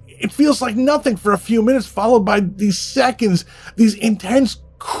too? It feels like nothing for a few minutes, followed by these seconds, these intense,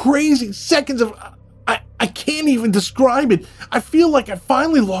 crazy seconds of... I can't even describe it. I feel like I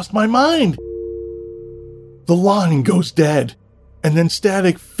finally lost my mind. The line goes dead. And then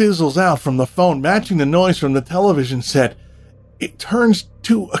static fizzles out from the phone, matching the noise from the television set. It turns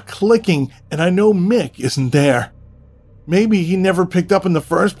to a clicking, and I know Mick isn't there. Maybe he never picked up in the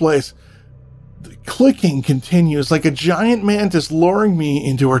first place. The clicking continues like a giant mantis luring me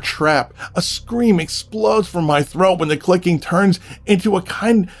into her trap. A scream explodes from my throat when the clicking turns into a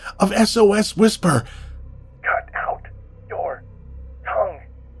kind of SOS whisper. Cut out your tongue.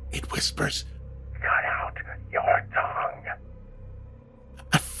 It whispers. Cut out your tongue.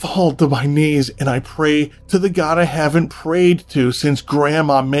 I fall to my knees and I pray to the God I haven't prayed to since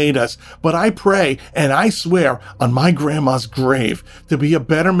Grandma made us. But I pray, and I swear on my grandma's grave, to be a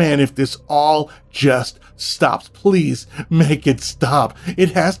better man if this all just stops. Please make it stop.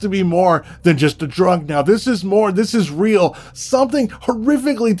 It has to be more than just a drug now. This is more. This is real. Something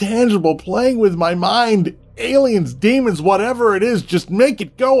horrifically tangible playing with my mind. Aliens, demons, whatever it is, just make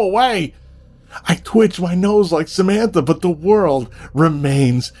it go away. I twitch my nose like Samantha, but the world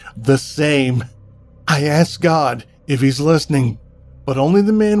remains the same. I ask God if he's listening, but only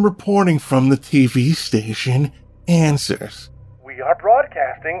the man reporting from the TV station answers. We We are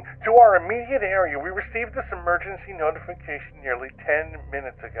broadcasting to our immediate area. We received this emergency notification nearly 10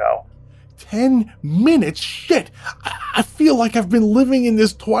 minutes ago. 10 minutes? Shit! I feel like I've been living in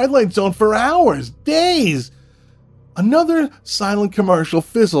this Twilight Zone for hours, days. Another silent commercial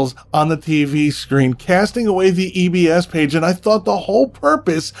fizzles on the TV screen, casting away the EBS page, and I thought the whole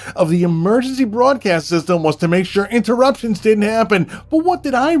purpose of the emergency broadcast system was to make sure interruptions didn't happen, but what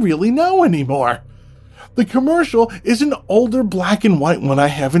did I really know anymore? The commercial is an older black and white one I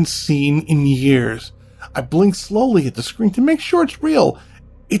haven't seen in years. I blink slowly at the screen to make sure it's real.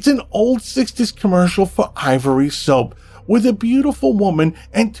 It's an old 60s commercial for Ivory soap, with a beautiful woman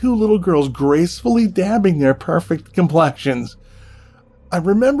and two little girls gracefully dabbing their perfect complexions. I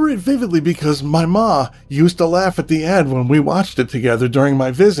remember it vividly because my ma used to laugh at the ad when we watched it together during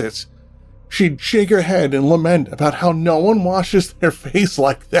my visits. She'd shake her head and lament about how no one washes their face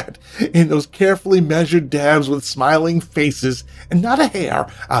like that in those carefully measured dabs with smiling faces and not a hair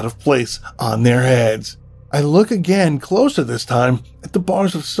out of place on their heads. I look again, closer this time, at the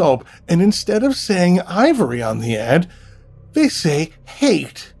bars of soap, and instead of saying Ivory on the ad, they say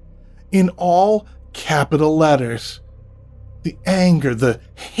hate in all capital letters. The anger, the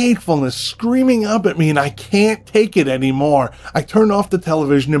hatefulness screaming up at me, and I can't take it anymore. I turn off the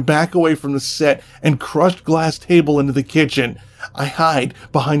television and back away from the set and crushed glass table into the kitchen. I hide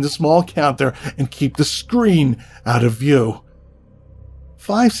behind the small counter and keep the screen out of view.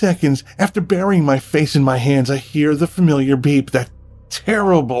 5 seconds after burying my face in my hands, I hear the familiar beep, that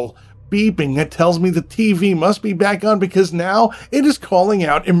terrible beeping that tells me the TV must be back on because now it is calling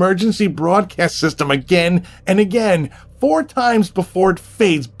out emergency broadcast system again and again, 4 times before it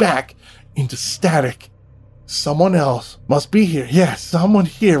fades back into static. Someone else must be here. Yes, someone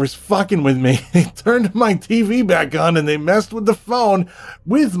here is fucking with me. They turned my TV back on and they messed with the phone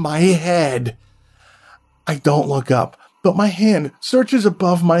with my head. I don't look up, but my hand searches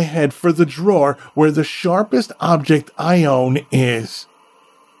above my head for the drawer where the sharpest object I own is.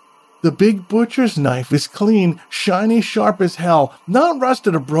 The big butcher's knife is clean, shiny, sharp as hell, not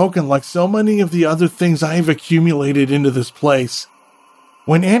rusted or broken like so many of the other things I have accumulated into this place.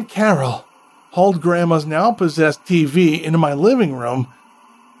 When Aunt Carol hauled Grandma's now-possessed TV into my living room,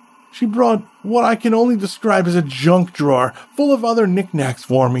 she brought what I can only describe as a junk drawer full of other knickknacks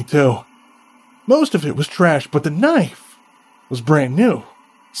for me, too. Most of it was trash, but the knife was brand new.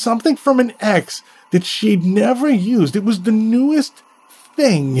 Something from an ex that she'd never used. It was the newest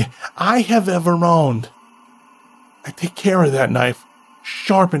thing I have ever owned. I take care of that knife,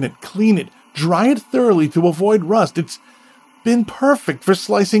 sharpen it, clean it, dry it thoroughly to avoid rust. It's been perfect for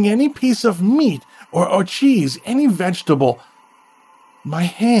slicing any piece of meat or cheese, any vegetable. My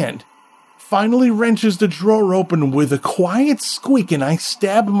hand finally wrenches the drawer open with a quiet squeak, and I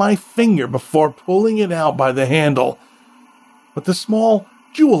stab my finger before pulling it out by the handle. But the small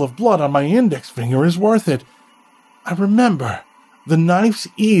jewel of blood on my index finger is worth it. I remember the knife's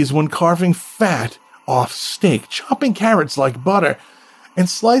ease when carving fat off steak, chopping carrots like butter, and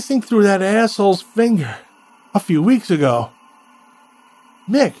slicing through that asshole's finger a few weeks ago.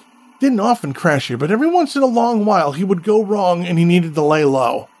 Mick didn't often crash here, but every once in a long while he would go wrong and he needed to lay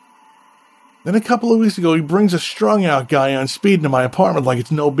low. Then a couple of weeks ago he brings a strung-out guy on speed into my apartment like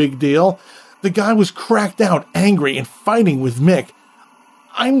it's no big deal. The guy was cracked out, angry, and fighting with Mick.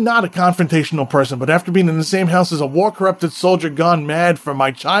 I'm not a confrontational person, but after being in the same house as a war-corrupted soldier gone mad from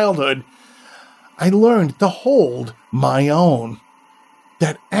my childhood, I learned to hold my own.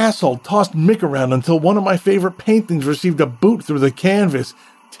 That asshole tossed Mick around until one of my favorite paintings received a boot through the canvas,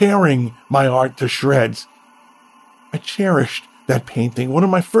 tearing my art to shreds. I cherished that painting, one of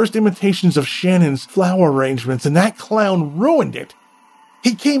my first imitations of Shannon's flower arrangements, and that clown ruined it.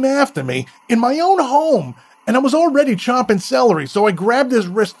 He came after me in my own home, and I was already chopping celery, so I grabbed his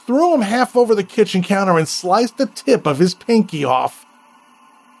wrist, threw him half over the kitchen counter, and sliced the tip of his pinky off.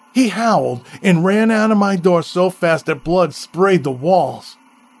 He howled and ran out of my door so fast that blood sprayed the walls.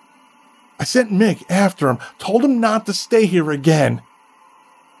 I sent Mick after him, told him not to stay here again.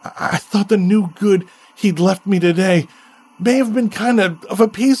 I thought the new good he'd left me today may have been kind of a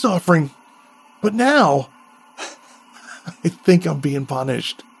peace offering, but now I think I'm being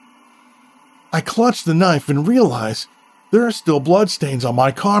punished. I clutch the knife and realize there are still bloodstains on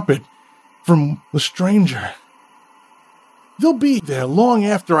my carpet from the stranger. They'll be there long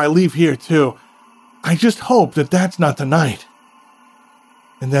after I leave here, too. I just hope that that's not tonight.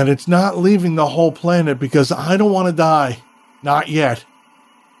 And that it's not leaving the whole planet because I don't want to die. Not yet.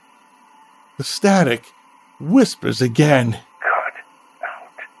 The static whispers again. Cut out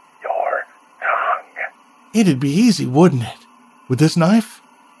your tongue. It'd be easy, wouldn't it? With this knife?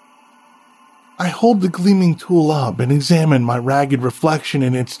 I hold the gleaming tool up and examine my ragged reflection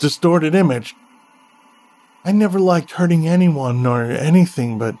in its distorted image. I never liked hurting anyone or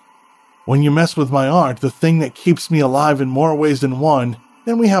anything, but when you mess with my art, the thing that keeps me alive in more ways than one,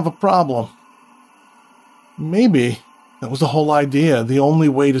 then we have a problem. Maybe that was the whole idea, the only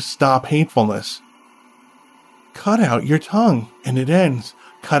way to stop hatefulness. Cut out your tongue, and it ends.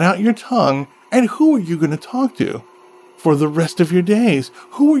 Cut out your tongue, and who are you going to talk to? For the rest of your days,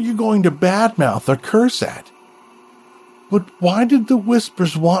 who are you going to badmouth or curse at? But why did the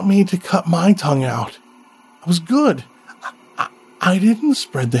whispers want me to cut my tongue out? I was good. I didn't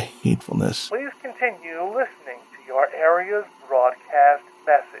spread the hatefulness. Please continue listening to your area's broadcast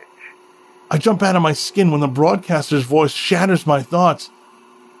message. I jump out of my skin when the broadcaster's voice shatters my thoughts.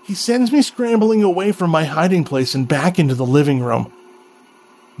 He sends me scrambling away from my hiding place and back into the living room.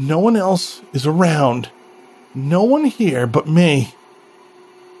 No one else is around. No one here but me.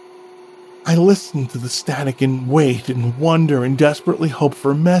 I listen to the static and wait and wonder and desperately hope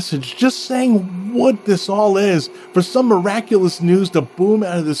for a message, just saying what this all is, for some miraculous news to boom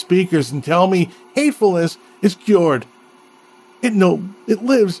out of the speakers and tell me hatefulness is cured. It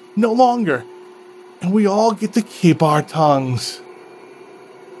lives no longer, and we all get to keep our tongues.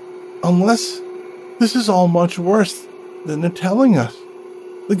 Unless this is all much worse than they're telling us.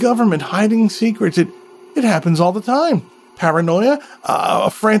 The government hiding secrets, it happens all the time. Paranoia, a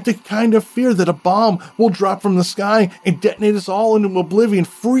frantic kind of fear that a bomb will drop from the sky and detonate us all into oblivion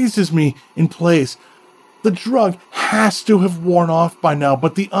freezes me in place. The drug has to have worn off by now,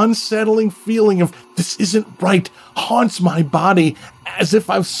 but the unsettling feeling of this isn't right haunts my body as if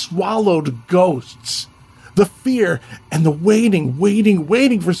I've swallowed ghosts. The fear and the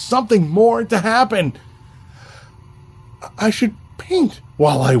waiting for something more to happen. I should paint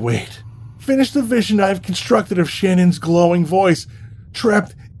while I wait. Finish the vision I've constructed of Shannon's glowing voice,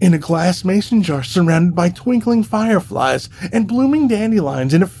 trapped in a glass mason jar surrounded by twinkling fireflies and blooming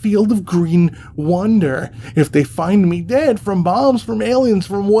dandelions in a field of green wonder. If they find me dead from bombs, from aliens,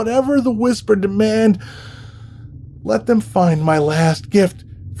 from whatever the whisper demand, let them find my last gift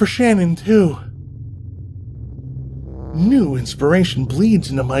for Shannon too. New inspiration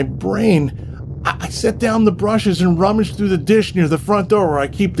bleeds into my brain. I set down the brushes and rummage through the dish near the front door where I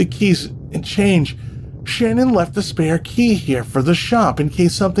keep the keys and change. Shannon left a spare key here for the shop in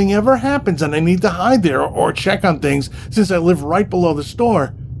case something ever happens and I need to hide there or check on things since I live right below the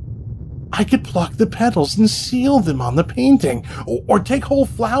store. I could pluck the petals and seal them on the painting, or take whole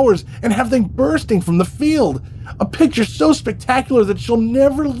flowers and have them bursting from the field. A picture so spectacular that she'll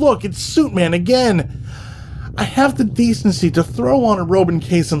never look at Suitman again. I have the decency to throw on a robe in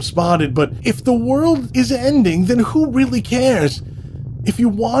case I'm spotted, but if the world is ending, then who really cares? If you're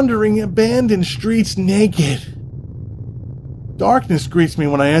wandering abandoned streets naked. Darkness greets me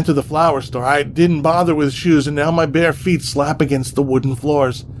when I enter the flower store. I didn't bother with shoes, and now my bare feet slap against the wooden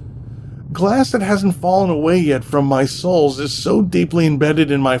floors. Glass that hasn't fallen away yet from my soles is so deeply embedded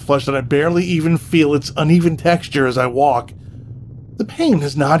in my flesh that I barely even feel its uneven texture as I walk. The pain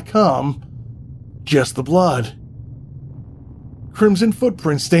has not come. Just the blood. Crimson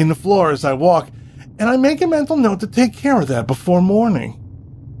footprints stain the floor as I walk, and I make a mental note to take care of that before morning.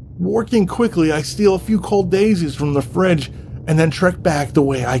 Working quickly, I steal a few cold daisies from the fridge and then trek back the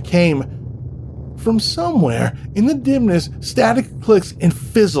way I came. From somewhere, in the dimness, static clicks and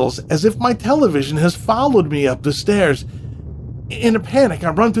fizzles as if my television has followed me up the stairs. In a panic, I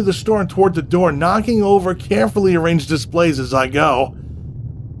run through the store and toward the door, knocking over carefully arranged displays as I go.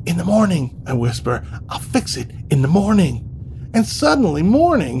 "In the morning," I whisper. "I'll fix it in the morning." And suddenly,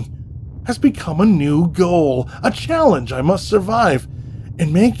 morning has become a new goal, a challenge I must survive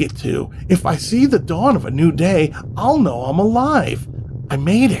and make it to. If I see the dawn of a new day, I'll know I'm alive. I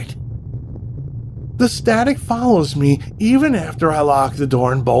made it. The static follows me even after I lock the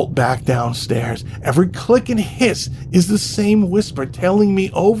door and bolt back downstairs. Every click and hiss is the same whisper telling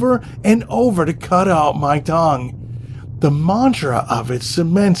me over and over to cut out my tongue. The mantra of it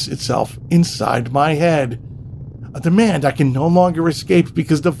cements itself inside my head. A demand I can no longer escape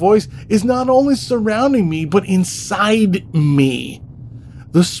because the voice is not only surrounding me, but inside me.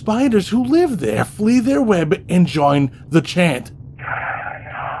 The spiders who live there flee their web and join the chant.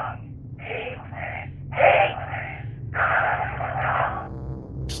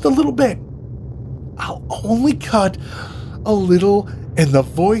 Just a little bit. I'll only cut a little and the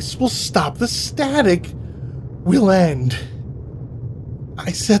voice will stop. The static will end.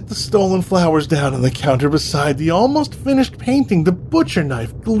 I set the stolen flowers down on the counter beside the almost finished painting. The butcher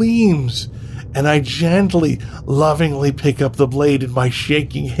knife gleams, and I gently, lovingly pick up the blade in my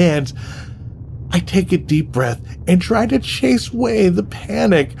shaking hands. I take a deep breath and try to chase away the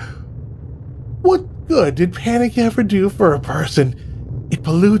panic. What good did panic ever do for a person? It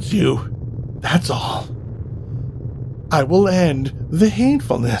pollutes you. That's all. I will end the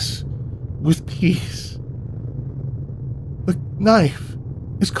hatefulness with peace. The knife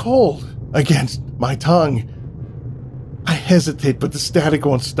is cold against my tongue. I hesitate, but the static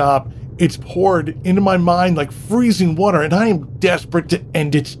won't stop. It's poured into my mind like freezing water, and I am desperate to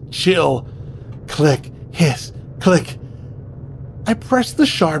end its chill. Click, hiss, click. I press the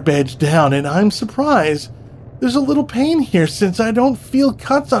sharp edge down, and I'm surprised. There's a little pain here since I don't feel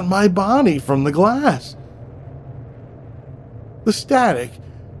cuts on my body from the glass. The static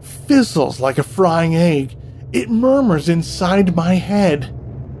fizzles like a frying egg. It murmurs inside my head.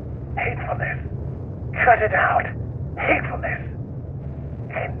 Hatefulness. Cut it out. Hatefulness.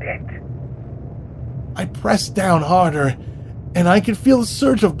 End it. I press down harder, and I can feel a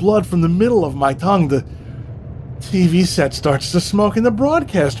surge of blood from the middle of my tongue. The TV set starts to smoke, and the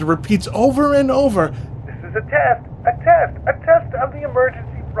broadcaster repeats over and over, "This is a test of the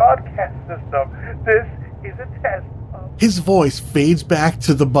emergency broadcast system. This is a test of..." His voice fades back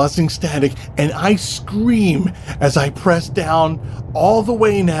to the buzzing static, and I scream as I press down all the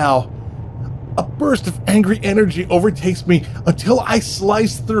way now. A burst of angry energy overtakes me until I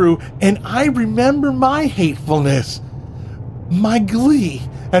slice through, and I remember my hatefulness. My glee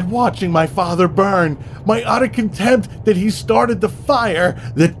at watching my father burn, my utter contempt that he started the fire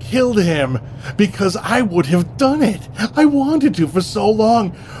that killed him, because I would have done it. I wanted to for so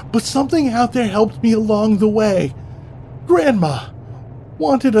long, but something out there helped me along the way. Grandma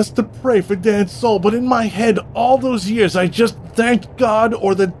wanted us to pray for Dad's soul, but in my head all those years I just thanked God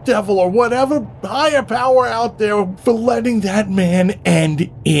or the devil or whatever higher power out there for letting that man end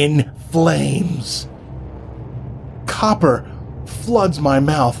in flames. Copper floods my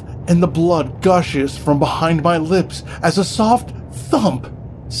mouth, and the blood gushes from behind my lips as a soft thump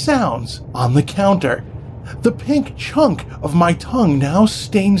sounds on the counter. The pink chunk of my tongue, now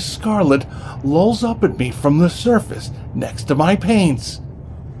stained scarlet, lolls up at me from the surface next to my paints.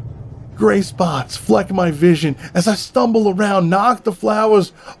 Gray spots fleck my vision as I stumble around, knock the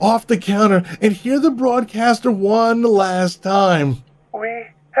flowers off the counter, and hear the broadcaster one last time. "We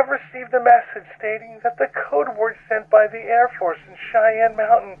have received a message stating that the code word sent by the Air Force in Cheyenne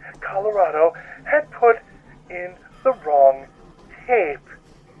Mountain, Colorado, had put in the wrong tape.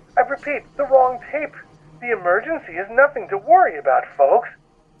 I repeat, the wrong tape. The emergency is nothing to worry about, folks."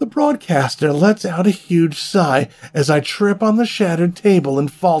 The broadcaster lets out a huge sigh as I trip on the shattered table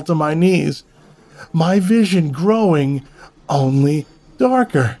and fall to my knees, my vision growing only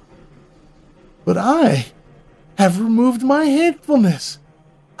darker. But I have removed my hatefulness.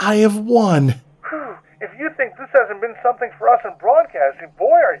 I have won. Whew, if you think this hasn't been something for us in broadcasting, boy,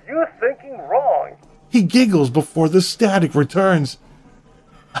 are you thinking wrong. He giggles before the static returns.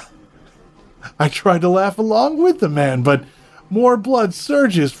 I try to laugh along with the man, but more blood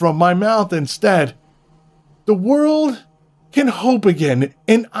surges from my mouth instead. The world can hope again,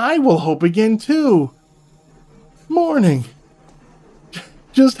 and I will hope again too. Morning.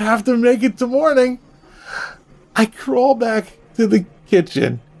 Just have to make it to morning. I crawl back to the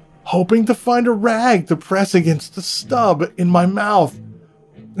kitchen, hoping to find a rag to press against the stub in my mouth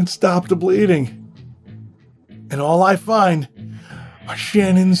and stop the bleeding. And all I find are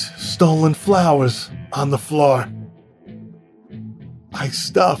Shannon's stolen flowers on the floor. I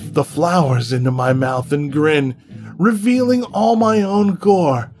stuff the flowers into my mouth and grin, revealing all my own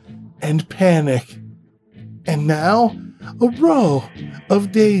gore and panic. And now, a row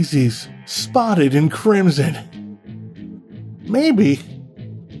of daisies spotted in crimson. Maybe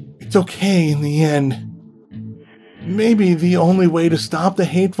it's okay in the end. Maybe the only way to stop the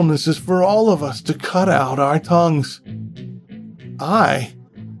hatefulness is for all of us to cut out our tongues. I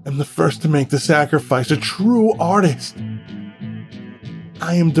am the first to make the sacrifice, a true artist.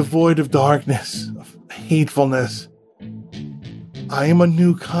 I am devoid of darkness, of hatefulness. I am a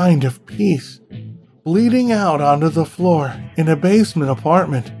new kind of peace, bleeding out onto the floor in a basement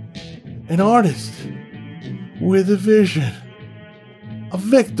apartment. An artist with a vision, a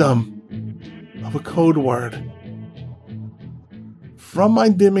victim of a code word. From my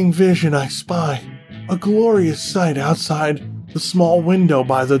dimming vision, I spy a glorious sight outside the small window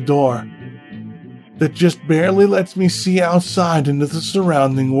by the door that just barely lets me see outside into the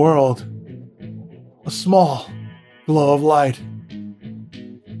surrounding world. A small glow of light.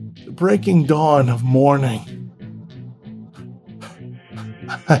 The breaking dawn of morning.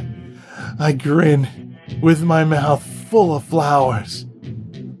 I grin with my mouth full of flowers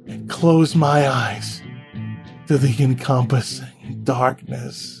and close my eyes to the encompassing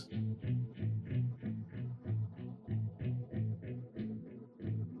darkness.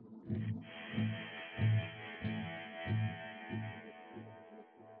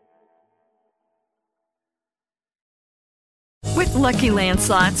 Lucky Land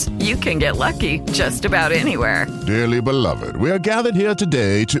Slots, you can get lucky just about anywhere. Dearly beloved, we are gathered here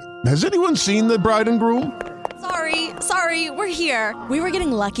today to... Has anyone seen the bride and groom? Sorry, we're here. We were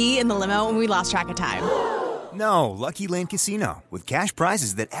getting lucky in the limo and we lost track of time. No, Lucky Land Casino, with cash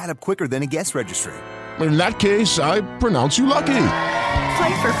prizes that add up quicker than a guest registry. In that case, I pronounce you lucky.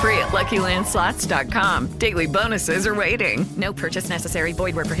 Play for free at LuckyLandSlots.com. Daily bonuses are waiting. No purchase necessary.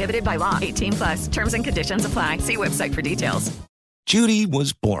 Void where prohibited by law. 18+. Terms and conditions apply. See website for details. Judy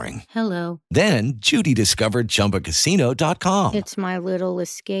was boring. Hello. Then Judy discovered ChumbaCasino.com. It's my little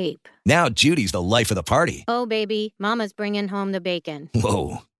escape. Now Judy's the life of the party. Oh, baby, mama's bringing home the bacon.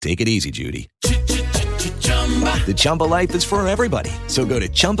 Whoa, take it easy, Judy. The Chumba life is for everybody. So go to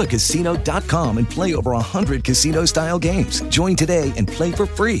ChumbaCasino.com and play over 100 casino-style games. Join today and play for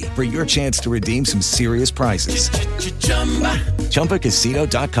free for your chance to redeem some serious prizes.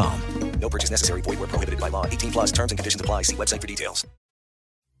 ChumbaCasino.com. No purchase necessary. Void where prohibited by law. 18+. Terms and conditions apply. See website for details.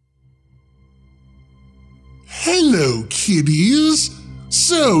 Hello, kiddies.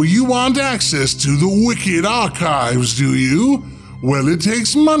 So, you want access to the Wicked Archives, do you? Well, it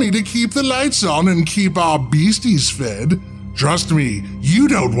takes money to keep the lights on and keep our beasties fed. Trust me, you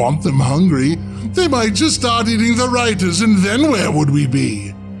don't want them hungry. They might just start eating the writers, and then where would we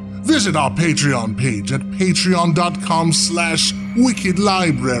be? Visit our Patreon page at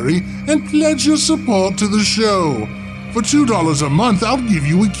patreon.com/wickedlibrary and pledge your support to the show. For $2 a month, I'll give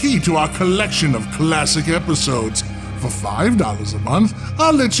you a key to our collection of classic episodes. For $5 a month,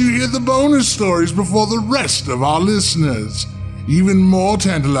 I'll let you hear the bonus stories before the rest of our listeners. Even more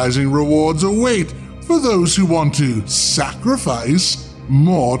tantalizing rewards await for those who want to sacrifice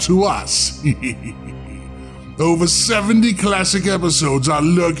more to us. Over 70 classic episodes are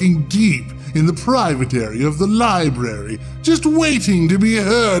lurking deep in the private area of the library, just waiting to be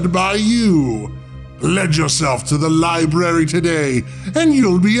heard by you. Pledge yourself to the library today, and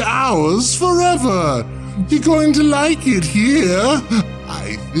you'll be ours forever. You're going to like it here,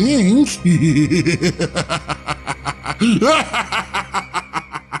 I think.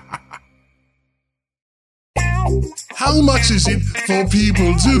 How much is it for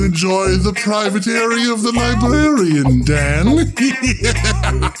people to enjoy the private area of the librarian, Dan?